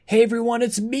Hey everyone,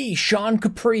 it's me, Sean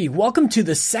Capri. Welcome to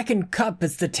the Second Cup.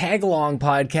 It's the tag-along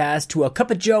podcast to A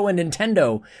Cup of Joe and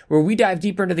Nintendo, where we dive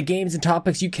deeper into the games and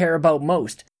topics you care about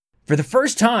most. For the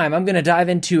first time, I'm going to dive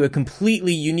into a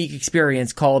completely unique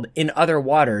experience called In Other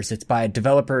Waters. It's by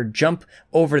developer Jump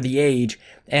Over the Age.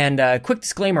 And quick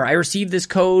disclaimer, I received this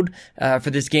code for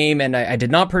this game and I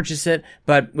did not purchase it.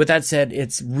 But with that said,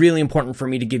 it's really important for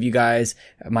me to give you guys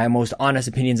my most honest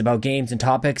opinions about games and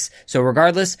topics. So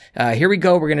regardless, here we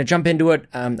go. We're going to jump into it.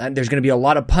 There's going to be a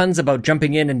lot of puns about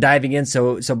jumping in and diving in.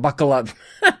 So buckle up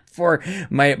for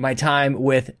my time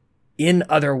with In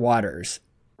Other Waters.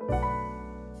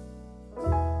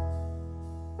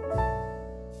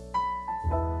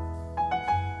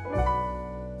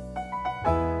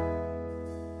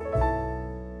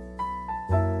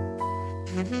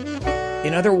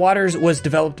 In Other Waters was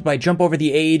developed by Jump Over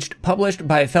the Age, published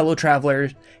by Fellow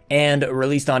Travelers, and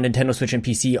released on Nintendo Switch and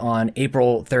PC on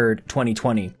April 3rd,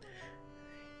 2020.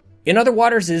 In Other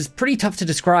Waters is pretty tough to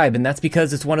describe, and that's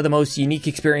because it's one of the most unique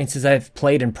experiences I've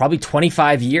played in probably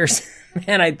 25 years.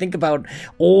 Man, I think about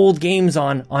old games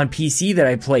on PC that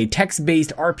I played,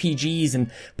 text-based RPGs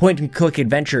and point-and-click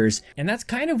adventures. And that's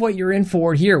kind of what you're in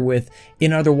for here with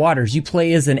In Other Waters. You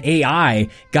play as an AI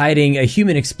guiding a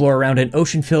human explorer around an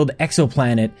ocean-filled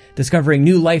exoplanet, discovering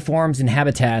new life forms and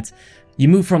habitats. You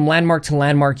move from landmark to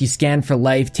landmark, you scan for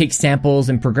life, take samples,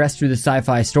 and progress through the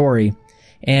sci-fi story.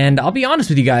 And I'll be honest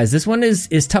with you guys, this one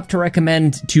is tough to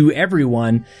recommend to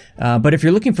everyone, but if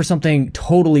you're looking for something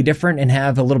totally different and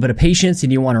have a little bit of patience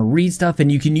and you want to read stuff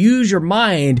and you can use your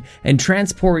mind and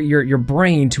transport your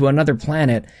brain to another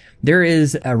planet, there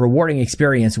is a rewarding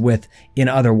experience with In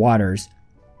Other Waters.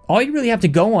 All you really have to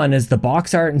go on is the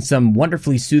box art and some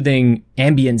wonderfully soothing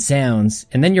ambient sounds,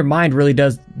 and then your mind really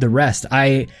does the rest.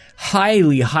 I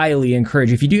highly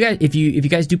encourage, if you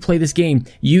guys do play this game,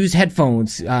 use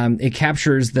headphones. It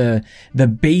captures the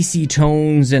bassy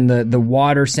tones and the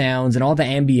water sounds and all the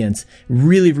ambience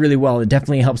really well. It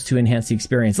definitely helps to enhance the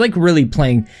experience, like really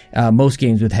playing most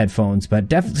games with headphones,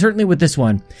 but certainly with this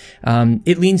one.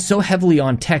 It leans so heavily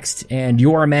on text and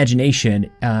your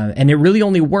imagination, and it really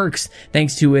only works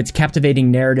thanks to its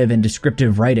captivating narrative and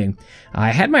descriptive writing.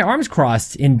 I had my arms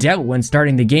crossed in doubt when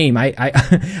starting the game. I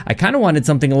kind of wanted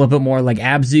something a little bit more like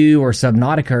Abzu or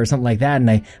Subnautica or something like that, and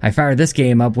I fired this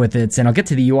game up with its, and I'll get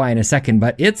to the UI in a second,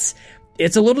 but it's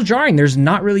a little jarring. There's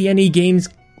not really any games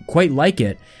quite like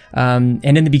it. And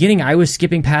in the beginning, I was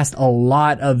skipping past a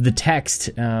lot of the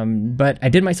text, but I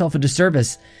did myself a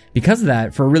disservice because of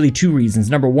that for really two reasons.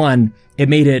 Number one, it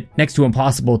made it next to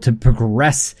impossible to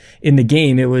progress in the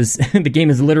game. The game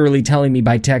is literally telling me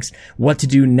by text what to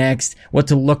do next, what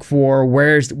to look for,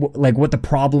 what the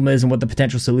problem is and what the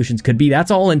potential solutions could be.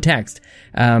 That's all in text.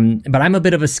 But I'm a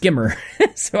bit of a skimmer,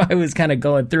 so I was kind of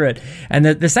going through it. And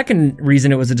the second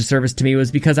reason it was a disservice to me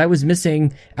was because I was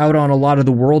missing out on a lot of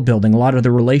the world building, a lot of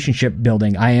the relationship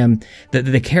building. I am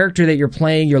the character that you're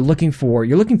playing, you're looking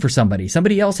for somebody.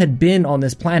 Somebody else had been on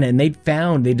this planet and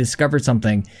they discovered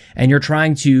something, and you're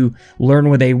trying to learn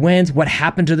where they went, what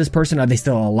happened to this person, are they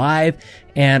still alive?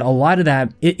 And a lot of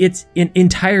that, it's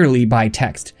entirely by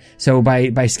text. So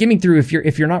by skimming through, if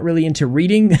you're not really into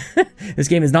reading, this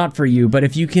game is not for you. But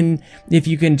if you can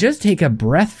just take a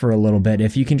breath for a little bit,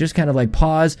 if you can just kind of like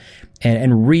pause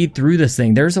and read through this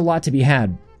thing, there's a lot to be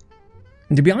had.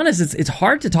 And to be honest, it's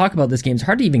hard to talk about this game. It's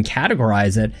hard to even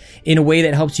categorize it in a way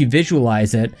that helps you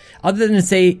visualize it, other than to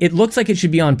say it looks like it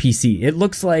should be on PC. It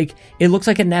looks like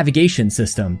a navigation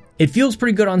system. It feels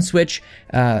pretty good on Switch.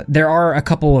 There are a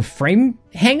couple of frame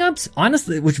hangups,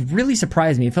 honestly, which really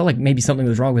surprised me. It felt like maybe something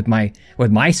was wrong with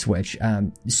my Switch.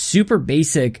 Super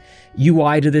basic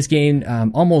UI to this game.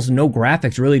 Almost no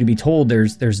graphics really to be told.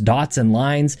 There's dots and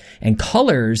lines and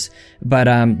colors, but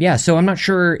yeah. So I'm not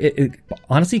sure. It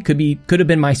honestly could have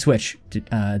been my Switch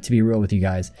to be real with you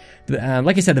guys.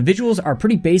 Like I said, the visuals are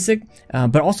pretty basic,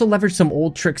 but also leverage some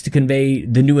old tricks to convey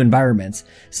the new environments.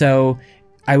 So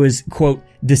I was, quote,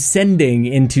 descending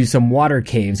into some water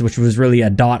caves, which was really a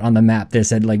dot on the map that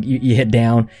said, like, you hit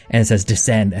down and it says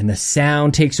descend, and the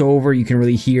sound takes over. You can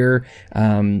really hear,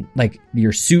 like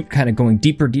your suit kind of going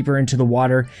deeper into the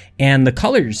water, and the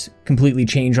colors completely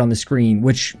change on the screen,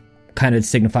 which kind of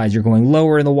signifies you're going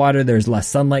lower in the water. There's less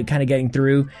sunlight kind of getting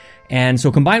through. And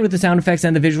so combined with the sound effects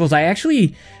and the visuals,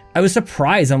 I was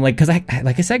surprised. I'm like, cause like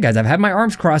I said, guys, I've had my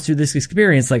arms crossed through this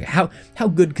experience. Like how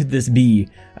good could this be?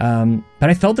 But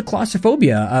I felt the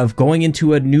claustrophobia of going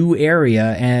into a new area,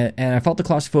 and I felt the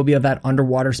claustrophobia of that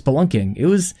underwater spelunking. It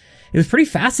was pretty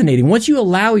fascinating. Once you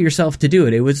allow yourself to do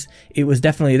it, it was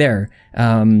definitely there.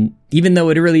 Even though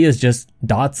it really is just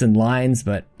dots and lines,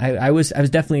 but I was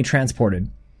definitely transported.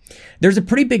 There's a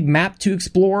pretty big map to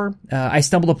explore. I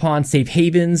stumbled upon safe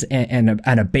havens and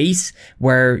a base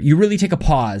where you really take a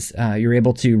pause. You're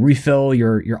able to refill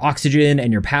your oxygen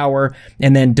and your power,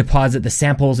 and then deposit the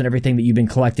samples and everything that you've been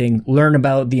collecting, learn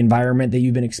about the environment that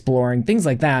you've been exploring, things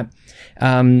like that.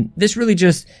 This really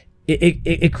just,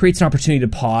 it creates an opportunity to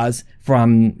pause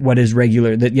from what is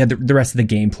regular, the rest of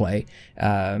the gameplay.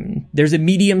 There's a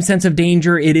medium sense of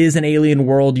danger. It is an alien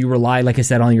world. You rely, like I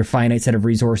said, on your finite set of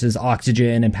resources,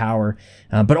 oxygen and power.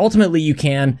 But ultimately you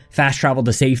can fast travel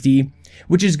to safety,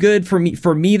 which is good for me.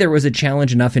 For me, there was a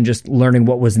challenge enough in just learning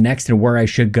what was next and where I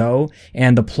should go.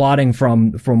 And the plotting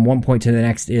from one point to the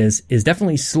next is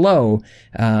definitely slow.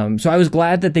 So I was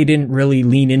glad that they didn't really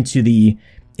lean into the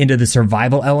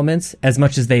survival elements as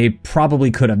much as they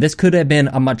probably could have. This could have been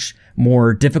a much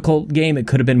more difficult game. It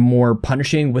could have been more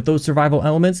punishing with those survival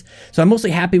elements. So I'm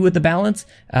mostly happy with the balance,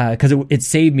 because it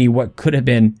saved me what could have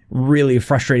been really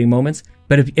frustrating moments.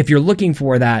 But if you're looking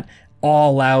for that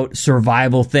all-out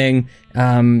survival thing,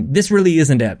 this really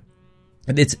isn't it.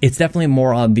 It's definitely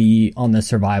more on the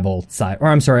survival side, or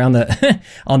I'm sorry, on the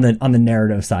on the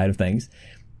narrative side of things.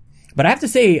 But I have to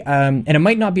say, and it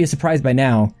might not be a surprise by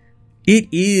now, it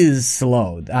is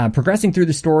slow. Progressing through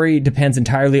the story depends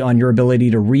entirely on your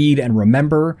ability to read and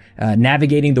remember.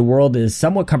 Navigating the world is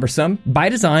somewhat cumbersome. By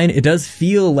design, it does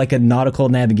feel like a nautical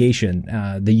navigation.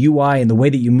 The UI and the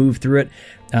way that you move through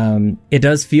it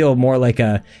does feel more like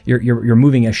you're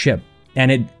moving a ship.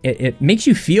 And it makes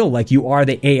you feel like you are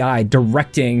the AI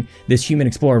directing this human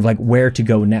explorer of like where to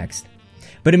go next.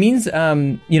 But it means,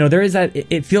 there is that,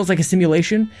 it feels like a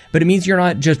simulation, but it means you're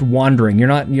not just wandering. You're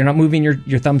not moving your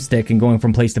thumbstick and going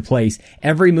from place to place.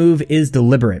 Every move is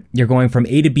deliberate. You're going from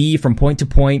A to B, from point to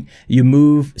point. You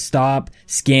move, stop,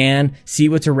 scan, see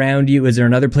what's around you. Is there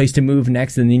another place to move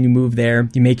next? And then you move there.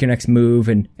 You make your next move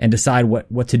and decide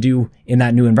what to do in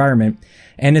that new environment.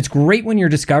 And it's great when you're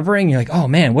discovering, you're like, oh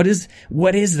man, what is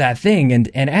that thing?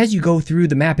 And as you go through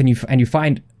the map and you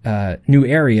find, new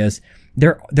areas,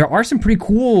 there are some pretty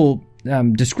cool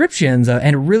descriptions,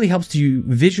 and it really helps to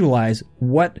visualize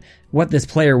what this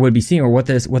player would be seeing, or what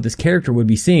this character would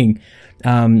be seeing.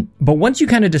 But once you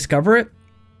kind of discover it,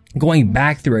 going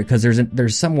back through it, because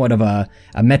there's somewhat of a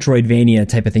Metroidvania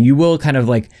type of thing. You will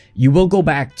go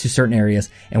back to certain areas,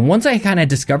 and once I kind of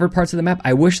discovered parts of the map,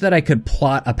 I wish that I could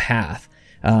plot a path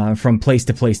from place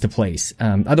to place to place.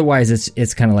 Otherwise,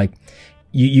 it's kind of like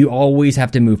you always have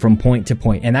to move from point to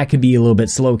point, and that can be a little bit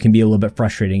slow, can be a little bit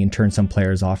frustrating, and turn some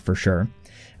players off for sure.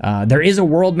 There is a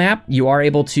world map. You are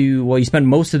able to, you spend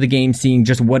most of the game seeing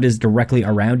just what is directly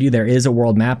around you. There is a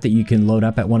world map that you can load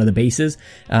up at one of the bases.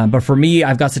 But for me,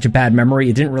 I've got such a bad memory,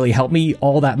 it didn't really help me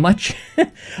all that much,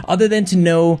 other than to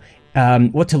know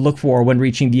what to look for when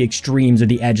reaching the extremes or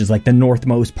the edges, like the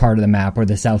northmost part of the map or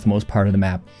the southmost part of the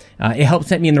map. It helps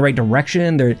set me in the right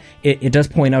direction. It does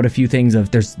point out a few things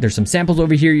of there's some samples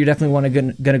over here you definitely want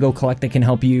to gonna go collect that can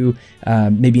help you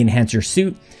maybe enhance your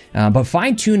suit. But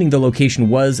fine tuning the location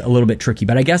was a little bit tricky.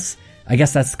 But I guess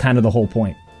that's kind of the whole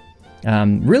point.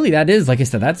 Really, that is, like I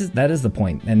said, that is the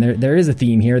point. And there is a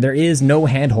theme here. There is no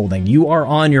hand holding. You are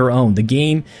on your own. The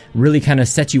game really kind of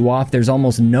sets you off. There's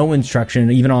almost no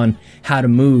instruction even on how to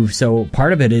move. So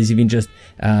part of it is even just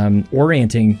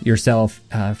orienting yourself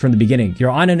from the beginning. You're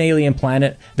on an alien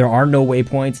planet. There are no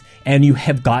waypoints, and you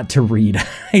have got to read.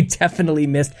 I definitely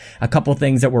missed a couple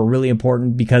things that were really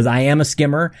important because I am a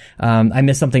skimmer. I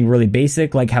missed something really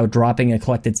basic, like how dropping a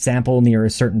collected sample near a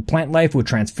certain plant life would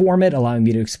transform it, allowing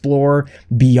me to explore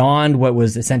beyond what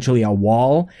was essentially a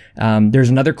wall. There's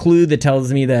another clue that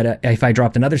tells me that if I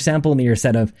dropped another sample near a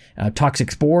set of toxic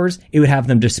spores, it would have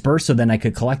them disperse, so then I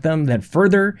could collect them, that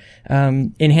further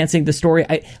enhancing the story.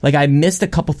 I missed a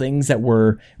couple things that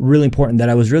were really important that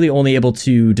I was really only able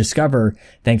to discover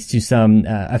thanks to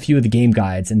a few of the game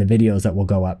guides and the videos that will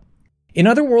go up. In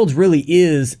Other Worlds really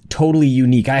is totally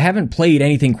unique. I haven't played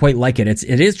anything quite like it.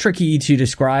 It is tricky to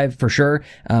describe for sure,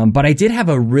 but I did have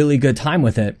a really good time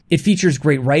with it. It features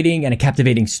great writing and a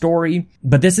captivating story,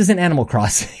 but this isn't Animal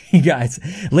Crossing, you guys.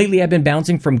 Lately I've been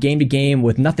bouncing from game to game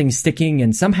with nothing sticking,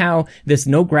 and somehow this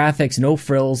no graphics, no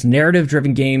frills,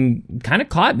 narrative-driven game kind of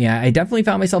caught me. I definitely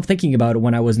found myself thinking about it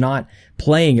when I was not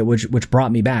playing it, which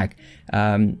brought me back.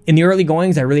 In the early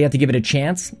goings, I really had to give it a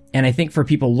chance, and I think for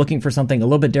people looking for something a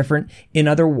little bit different, In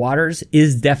Other Waters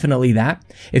is definitely that.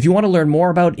 If you want to learn more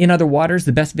about In Other Waters,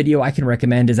 the best video I can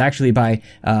recommend is actually by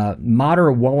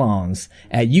Mater Wellons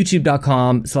at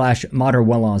youtube.com/Mater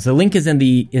Wellons. The link is in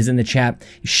the chat.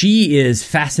 She is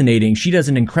fascinating. She does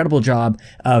an incredible job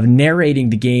of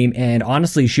narrating the game, and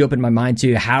honestly, she opened my mind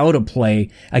to how to play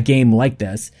a game like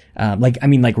this. like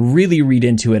really read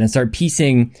into it and start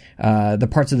piecing, the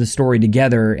parts of the story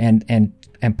together and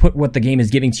put what the game is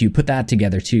giving to you, put that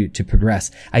together to progress.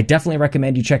 I definitely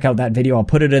recommend you check out that video. I'll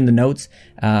put it in the notes.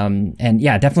 And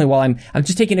yeah, definitely while I'm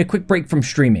just taking a quick break from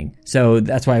streaming. So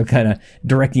that's why I'm kind of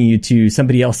directing you to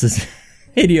somebody else's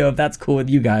video if that's cool with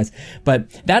you guys. But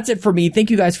that's it for me. Thank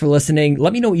you guys for listening.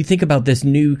 Let me know what you think about this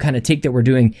new kind of take that we're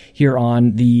doing here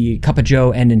on the Cup of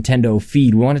Joe and Nintendo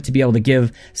feed. We want it to be able to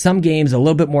give some games a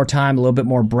little bit more time, a little bit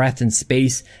more breadth and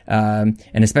space. And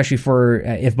especially for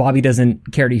if Bobby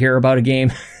doesn't care to hear about a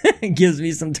game, it gives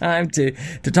me some time to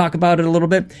talk about it a little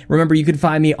bit. Remember, you can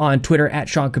find me on Twitter at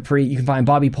Sean Capri. You can find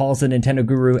Bobby Pauls, the Nintendo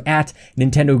Guru, at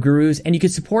Nintendo Gurus. And you can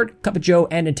support Cup of Joe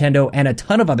and Nintendo and a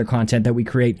ton of other content that we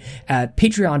create at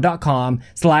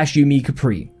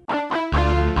patreon.com/YouMeCapri.